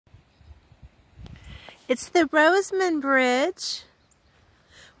It's the Roseman Bridge,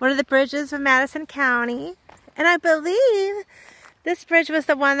 one of the bridges of Madison County. And I believe this bridge was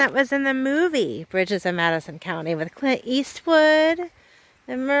the one that was in the movie Bridges of Madison County with Clint Eastwood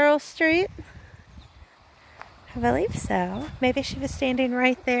and Meryl Streep. I believe so. Maybe she was standing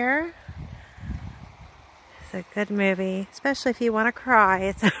right there. It's a good movie, especially if you want to cry.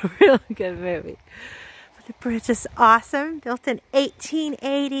 It's a really good movie. But the bridge is awesome, built in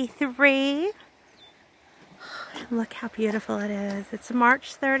 1883. Look how beautiful it is. It's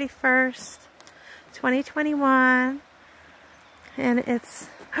March 31st, 2021. And it's,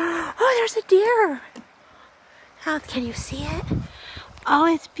 oh, there's a deer. How can you see it?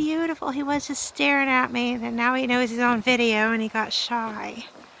 Oh, it's beautiful. He was just staring at me, and now he knows he's on video and he got shy.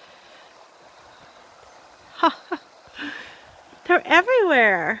 They're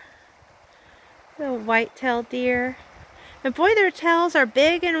everywhere. The white-tailed deer. And boy, their tails are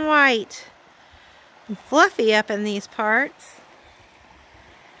big and white. And fluffy up in these parts.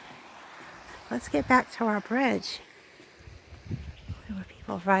 Let's get back to our bridge. There were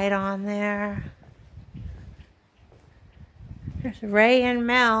people right on there. There's Ray and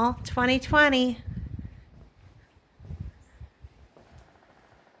Mel, 2020.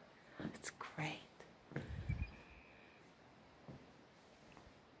 It's great.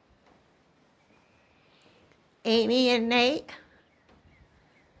 Amy and Nate.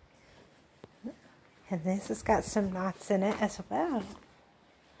 And this has got some knots in it as well.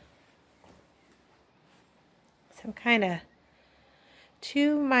 Some kind of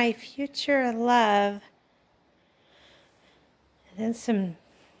to my future love. And then some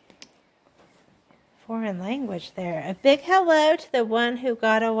foreign language there. A big hello to the one who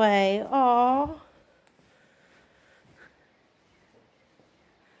got away. Aww.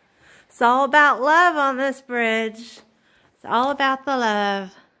 It's all about love on this bridge. It's all about the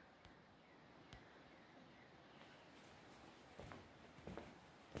love.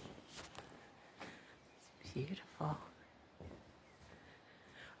 It's beautiful.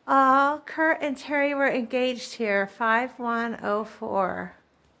 Oh, Kurt and Terry were engaged here, 5104.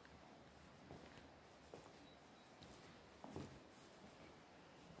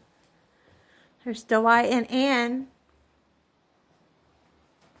 There's Dwight and Ann.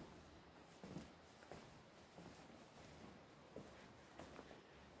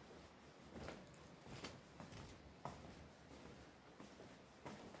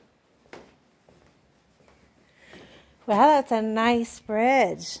 Wow, that's a nice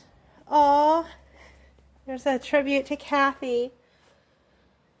bridge. Oh, there's a tribute to Kathy.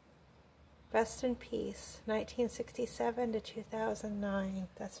 Rest in peace, 1967 to 2009.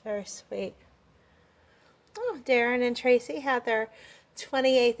 That's very sweet. Oh, Darren and Tracy had their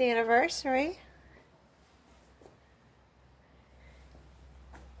 28th anniversary.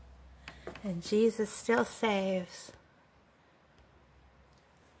 And Jesus still saves.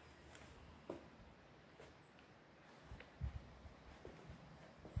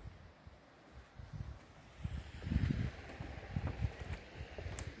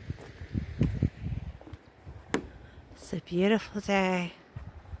 It's a beautiful day.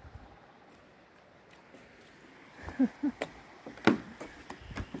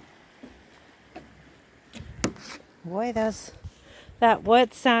 Boy, that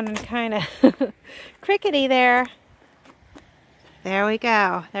wood sounded kind of crickety there. There we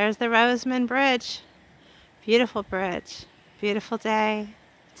go. There's the Roseman Bridge. Beautiful bridge. Beautiful day.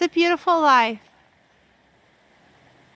 It's a beautiful life.